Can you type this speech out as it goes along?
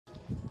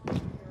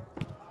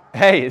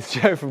Hey, it's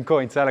Joe from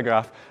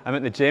Cointelegraph. I'm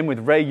at the gym with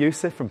Ray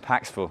Youssef from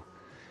Paxful.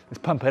 Let's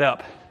pump it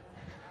up.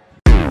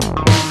 What's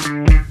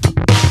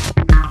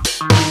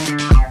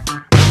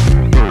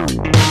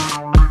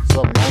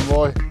up,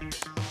 homeboy?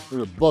 We're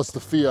gonna bust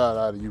the fiat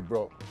out of you,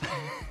 bro.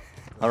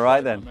 All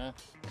right then.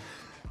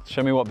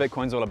 Show me what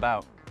Bitcoin's all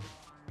about.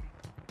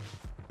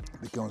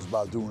 Bitcoin's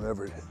about doing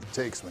whatever it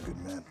takes, my good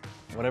man.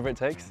 Whatever it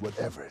takes?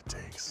 Whatever it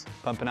takes.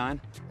 Pump an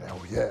iron?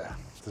 Hell yeah.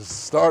 This is a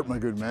start, my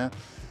good man.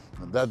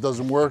 If that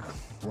doesn't work,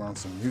 we're on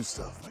some new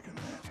stuff, my good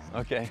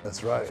man. Okay.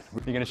 That's right.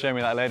 You're gonna show me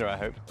that later, I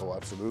hope. Oh,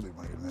 absolutely,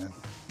 my good man.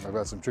 I've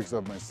got some tricks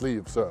up my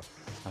sleeve, so.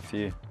 After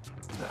you.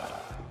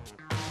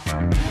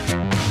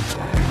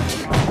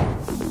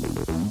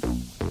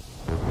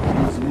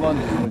 Some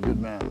lunges, my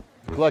good man.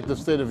 The collective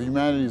state of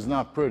humanity is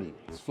not pretty.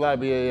 It's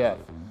flabby AF.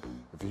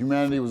 If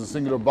humanity was a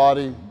singular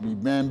body, we'd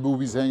be man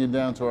boobies hanging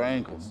down to our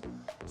ankles.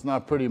 It's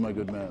not pretty, my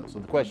good man. So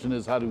the question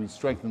is, how do we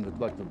strengthen the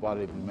collective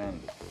body of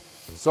humanity?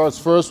 It starts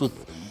first with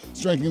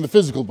strengthening the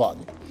physical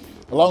body,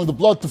 allowing the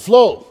blood to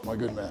flow, my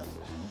good man.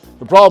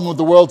 The problem with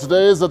the world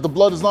today is that the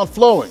blood is not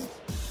flowing.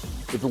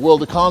 If the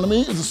world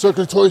economy is a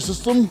circulatory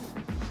system,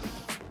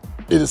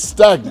 it is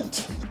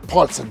stagnant.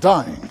 Parts are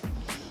dying.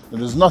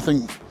 And there's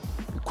nothing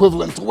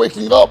equivalent to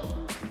waking up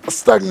a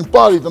stagnant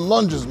body than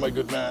lunges, my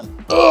good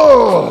man.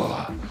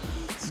 Ugh.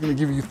 This is gonna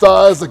give you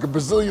thighs like a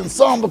Brazilian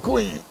samba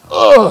queen.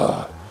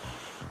 Ugh.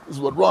 This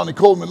is what Ronnie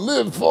Coleman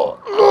lived for.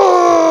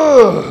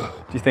 Ugh.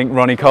 Do you think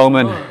Ronnie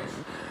Coleman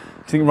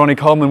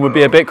would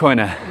be a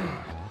Bitcoiner?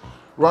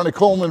 Ronnie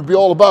Coleman would be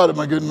all about it,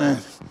 my good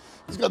man.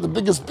 He's got the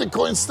biggest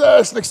Bitcoin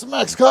stash next to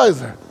Max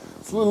Kaiser.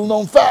 It's a little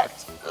known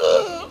fact.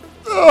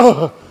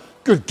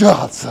 Good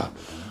God, sir.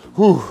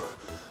 Whew.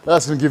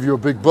 That's gonna give you a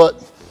big butt.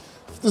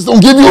 If this don't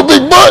give you a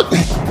big butt,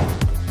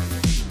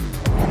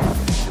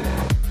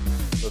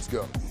 let's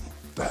go.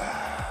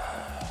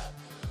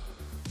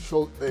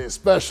 Shoulder day is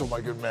special,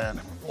 my good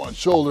man. You want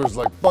shoulders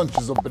like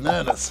bunches of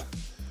bananas.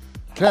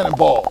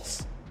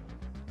 Cannonballs.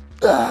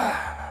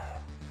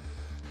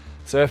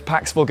 So if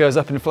Paxful goes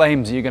up in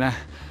flames, are you gonna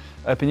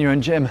open your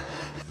own gym?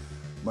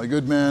 My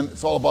good man,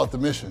 it's all about the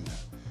mission.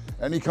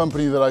 Any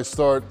company that I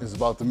start is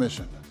about the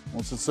mission.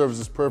 Once it serves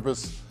its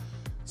purpose,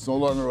 it's no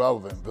longer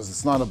relevant because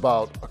it's not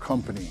about a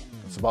company.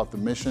 It's about the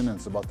mission and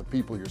it's about the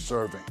people you're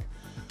serving.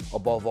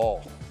 Above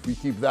all, if we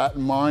keep that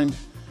in mind,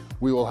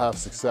 we will have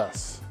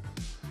success.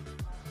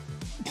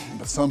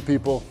 But some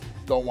people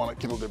don't want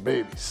to kill their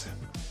babies.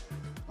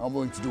 I'm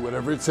willing to do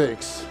whatever it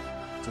takes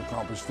to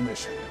accomplish the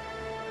mission.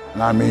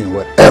 And I mean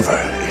whatever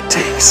it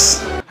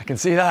takes. I can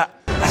see that.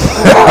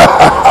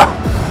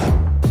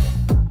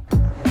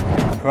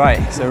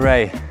 Right, so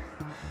Ray,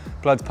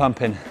 blood's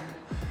pumping.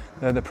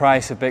 The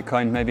price of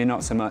Bitcoin, maybe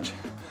not so much.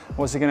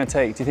 What's it going to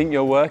take? Do you think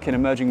your work in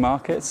emerging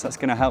markets, that's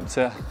going to help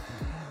to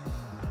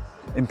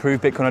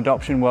improve Bitcoin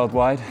adoption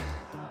worldwide?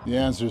 The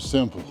answer is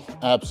simple,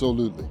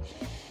 absolutely.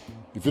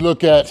 If you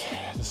look at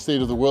the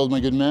state of the world, my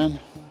good man,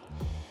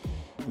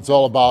 it's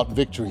all about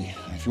victory.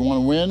 If you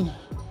want to win,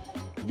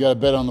 you got to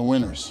bet on the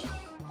winners.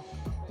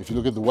 If you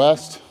look at the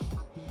West,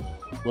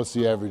 what's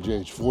the average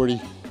age?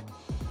 40.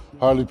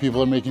 Hardly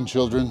people are making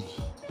children.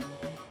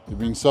 They're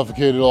being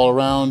suffocated all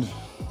around.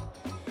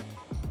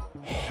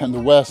 And the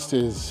West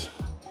it's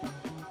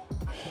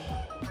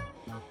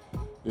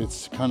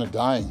kind of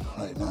dying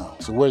right now.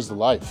 So where's the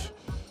life?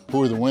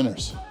 Who are the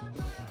winners?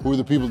 Who are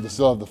the people that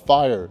still have the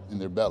fire in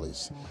their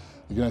bellies?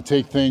 They're gonna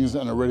take things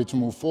and are ready to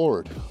move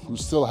forward, who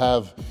still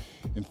have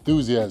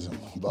enthusiasm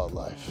about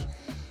life,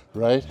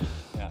 right?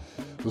 Yeah.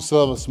 Who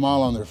still have a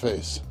smile on their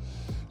face.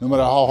 No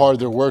matter how hard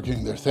they're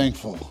working, they're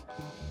thankful.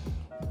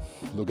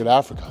 Look at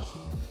Africa,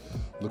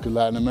 look at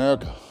Latin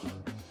America,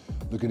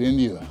 look at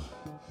India,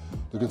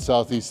 look at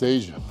Southeast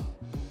Asia.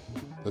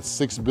 That's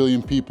 6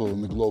 billion people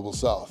in the global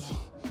South.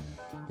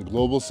 The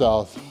global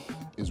South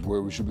is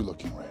where we should be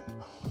looking right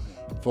now.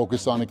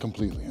 Focus on it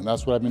completely. And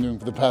that's what I've been doing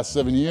for the past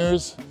 7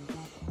 years.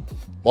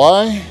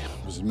 Why?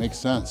 Because it makes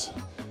sense.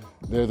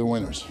 They're the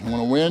winners. You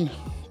want to win?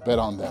 Bet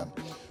on them.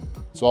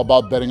 It's all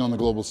about betting on the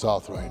global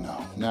South right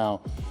now.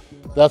 Now,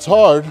 that's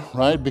hard,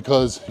 right?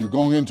 Because you're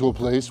going into a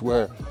place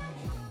where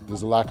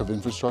there's a lack of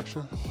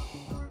infrastructure.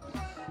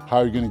 How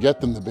are you going to get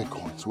them the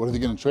Bitcoins? What are they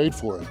going to trade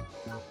for it?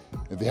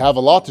 If they have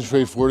a lot to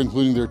trade for it,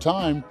 including their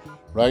time,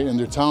 right? And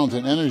their talent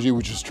and energy,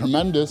 which is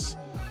tremendous,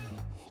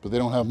 but they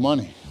don't have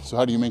money. So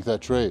how do you make that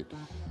trade?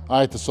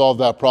 I had to solve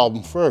that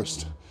problem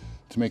first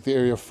to make the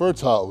area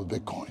fertile with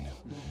Bitcoin.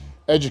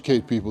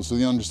 Educate people so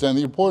they understand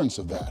the importance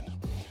of that.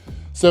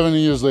 7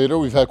 years later,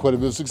 we've had quite a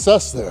bit of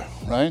success there,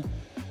 right?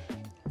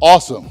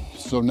 Awesome.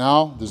 So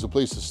now there's a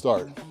place to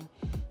start.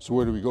 So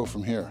where do we go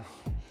from here?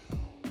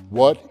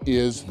 What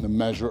is the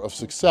measure of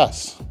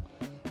success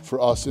for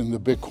us in the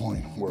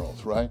Bitcoin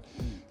world, right?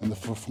 In the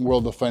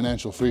world of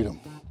financial freedom.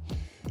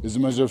 Is the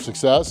measure of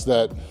success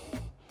that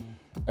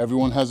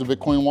everyone has a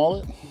Bitcoin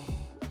wallet?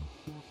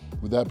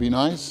 Would that be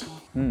nice?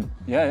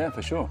 Yeah,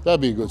 for sure.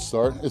 That'd be a good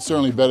start. It's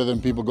certainly better than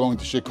people going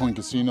to shitcoin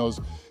casinos,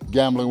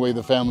 gambling away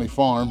the family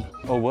farm.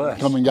 Or worse.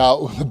 Coming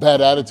out with a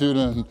bad attitude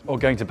and... Or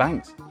going to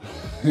banks.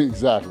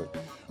 Exactly.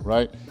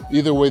 right?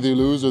 Either way they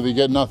lose or they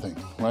get nothing,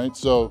 right?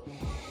 So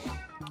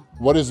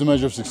what is the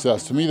measure of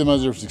success? To me, the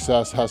measure of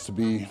success has to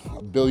be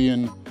 1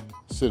 billion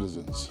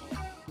citizens.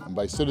 And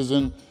by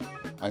citizen,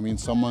 I mean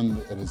someone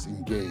that is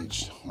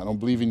engaged. I don't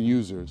believe in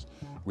users.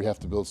 We have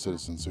to build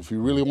citizens. So if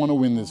you really want to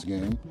win this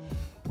game,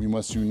 we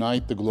must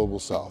unite the Global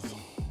South.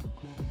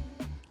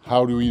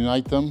 How do we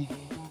unite them?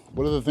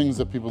 What are the things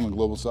that people in the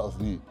Global South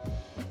need,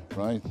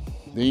 right?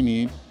 They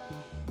need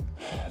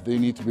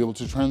to be able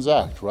to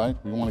transact, right?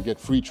 We want to get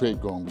free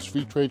trade going, because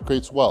free trade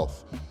creates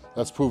wealth.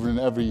 That's proven in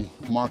every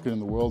market in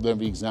the world,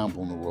 every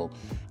example in the world.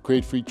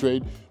 Create free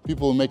trade,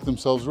 people will make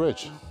themselves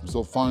rich. So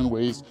they'll find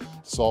ways to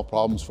solve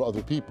problems for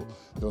other people.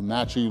 They'll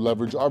naturally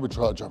leverage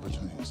arbitrage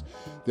opportunities.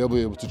 They'll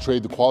be able to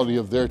trade the quality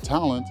of their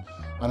talent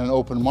on an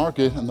open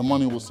market, and the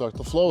money will start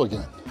to flow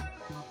again.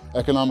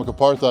 Economic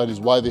apartheid is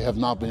why they have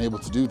not been able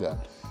to do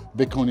that.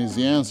 Bitcoin is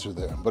the answer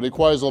there, but it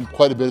requires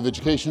quite a bit of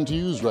education to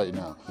use right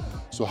now.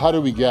 So how do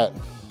we get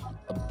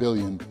 1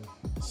 billion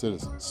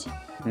citizens?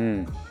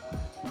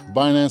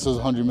 Binance has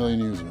 100 million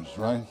users,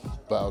 right?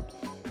 About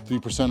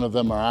 3% of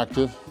them are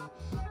active.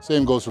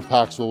 Same goes for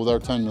Paxful with our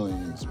 10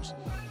 million users.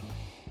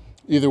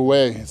 Either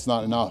way, it's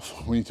not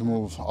enough. We need to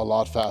move a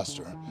lot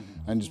faster.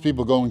 And just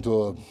people going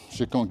to a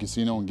shitcoin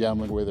casino and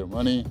gambling away their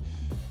money,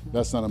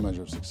 that's not a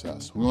measure of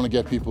success. We want to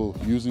get people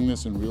using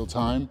this in real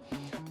time,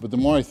 but the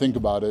more I think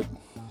about it,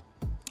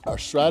 our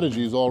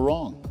strategy is all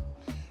wrong.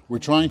 We're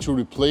trying to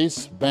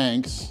replace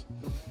banks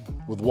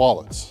with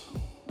wallets.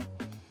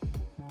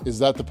 Is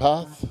that the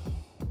path?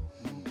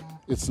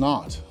 It's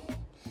not,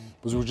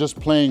 because we're just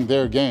playing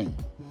their game.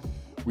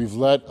 We've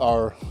let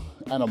our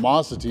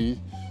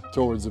animosity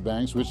towards the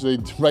banks, which they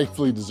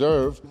rightfully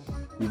deserve,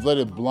 we've let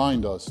it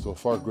blind us to a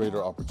far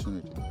greater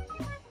opportunity.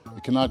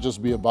 It cannot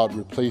just be about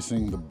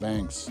replacing the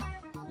banks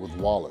with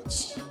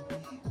wallets.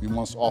 We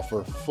must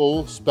offer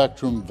full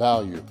spectrum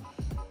value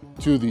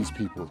to these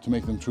people to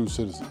make them true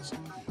citizens.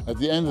 At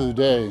the end of the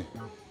day,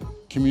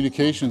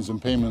 communications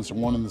and payments are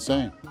one and the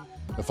same.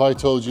 If I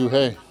told you,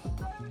 hey,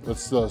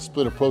 let's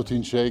split a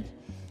protein shake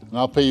and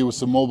I'll pay you with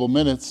some mobile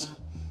minutes,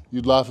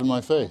 you'd laugh in my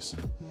face.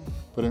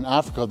 But in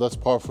Africa, that's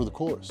par for the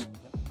course.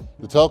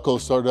 The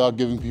telcos started out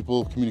giving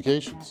people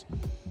communications.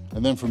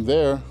 And then from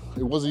there,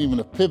 it wasn't even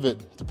a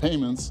pivot to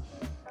payments,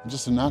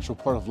 just a natural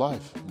part of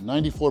life.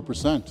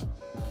 94%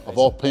 of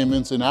all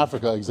payments in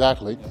Africa,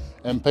 exactly,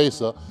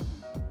 M-Pesa,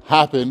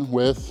 happen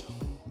with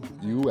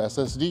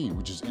USSD,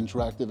 which is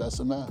interactive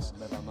SMS.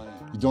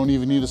 You don't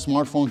even need a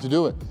smartphone to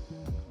do it.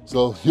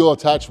 So you'll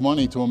attach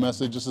money to a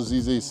message just as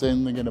easy as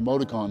sending an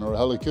emoticon or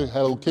a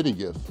Hello Kitty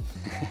GIF.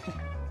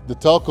 The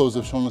telcos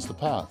have shown us the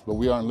path, but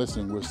we aren't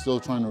listening. We're still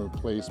trying to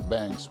replace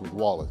banks with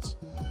wallets.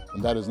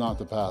 And that is not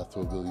the path to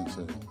 1 billion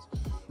citizens.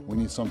 We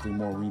need something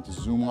more. We need to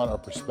zoom out our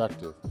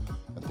perspective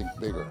and think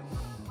bigger.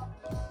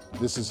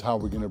 This is how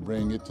we're going to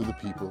bring it to the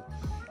people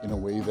in a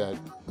way that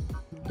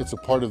it's a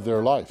part of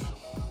their life,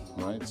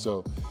 right?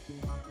 So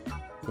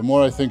the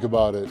more I think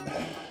about it,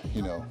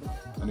 you know,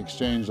 an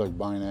exchange like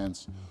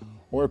Binance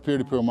or a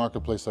peer-to-peer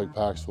marketplace like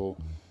Paxful,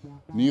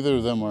 neither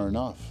of them are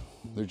enough.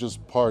 They're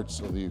just parts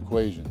of the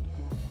equation,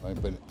 right?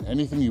 But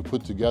anything you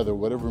put together,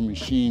 whatever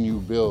machine you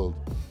build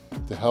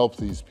to help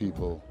these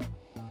people,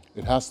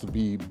 it has to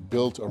be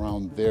built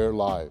around their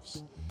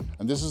lives.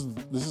 And this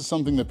is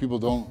something that people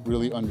don't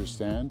really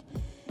understand.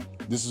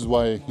 This is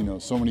why, you know,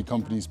 so many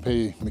companies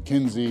pay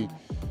McKinsey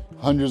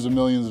hundreds of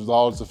millions of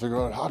dollars to figure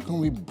out how can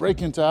we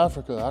break into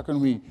Africa? How can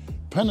we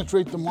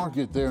penetrate the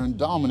market there and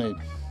dominate?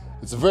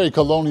 It's a very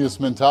colonialist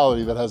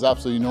mentality that has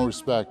absolutely no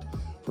respect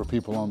for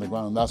people on the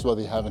ground. That's why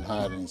they haven't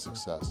had any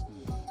success.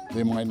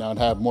 They might not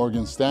have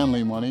Morgan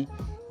Stanley money,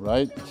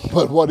 right?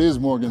 But what is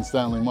Morgan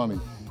Stanley money?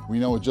 We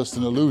know it's just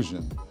an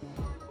illusion,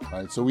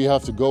 right? So we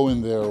have to go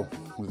in there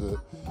with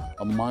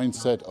a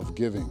mindset of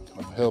giving,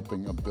 of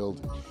helping, of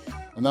building.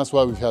 And that's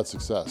why we've had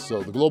success.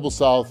 So the Global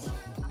South,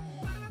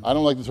 I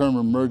don't like the term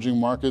emerging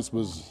markets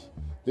because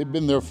they've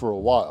been there for a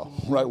while,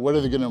 right? What are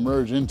they going to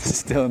emerge into?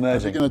 Still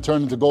emerging. Are they going to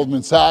turn into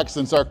Goldman Sachs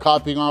and start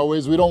copying our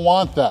ways? We don't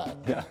want that.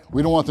 Yeah.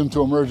 We don't want them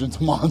to emerge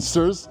into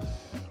monsters.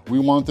 We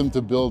want them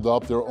to build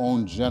up their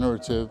own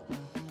generative,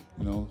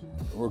 you know,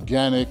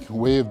 organic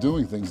way of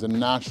doing things, a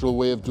natural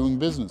way of doing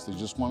business. They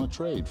just want to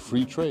trade,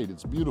 free trade.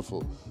 It's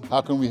beautiful. How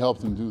can we help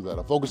them do that?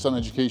 A focus on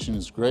education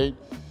is great,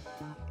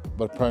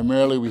 but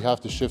primarily we have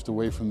to shift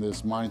away from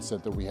this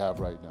mindset that we have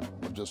right now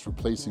of just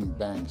replacing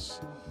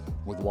banks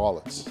with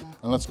wallets.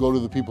 And let's go to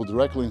the people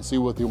directly and see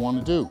what they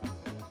want to do.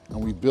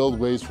 And we build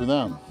ways for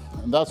them.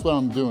 And that's what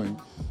I'm doing.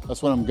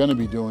 That's what I'm going to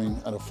be doing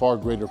at a far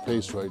greater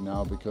pace right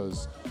now,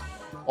 because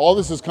all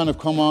this has kind of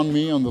come on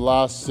me on the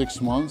last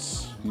 6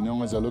 months, you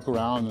know, as I look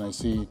around and I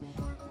see,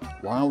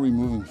 why aren't we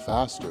moving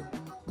faster?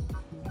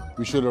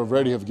 We should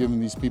already have given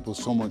these people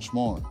so much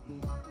more.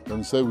 But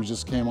instead we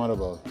just came out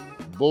of a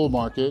bull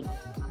market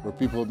where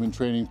people have been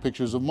trading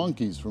pictures of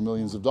monkeys for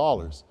millions of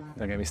dollars.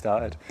 Don't get me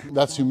started.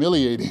 That's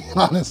humiliating,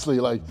 honestly.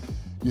 Like,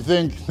 you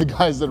think the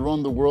guys that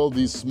run the world,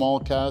 these small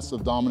casts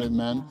of dominant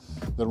men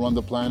that run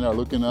the planet are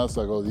looking at us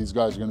like, oh, these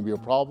guys are gonna be a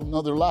problem?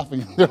 No, they're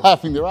laughing. They're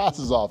laughing their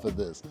asses off at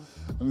this.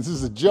 And this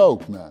is a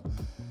joke, man.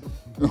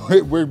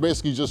 We're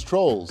basically just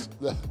trolls.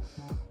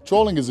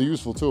 Trolling is a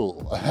useful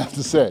tool, I have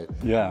to say.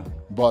 Yeah.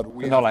 But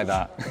we not like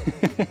that.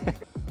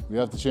 We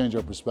have to change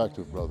our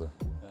perspective, brother.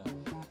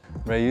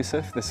 Ray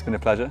Youssef, this has been a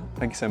pleasure.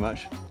 Thank you so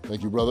much.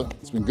 Thank you, brother.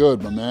 It's been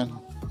good, my man.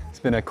 It's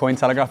been a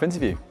Cointelegraph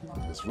interview.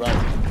 That's right.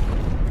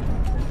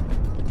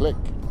 Click.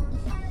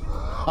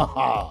 Ha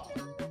ha.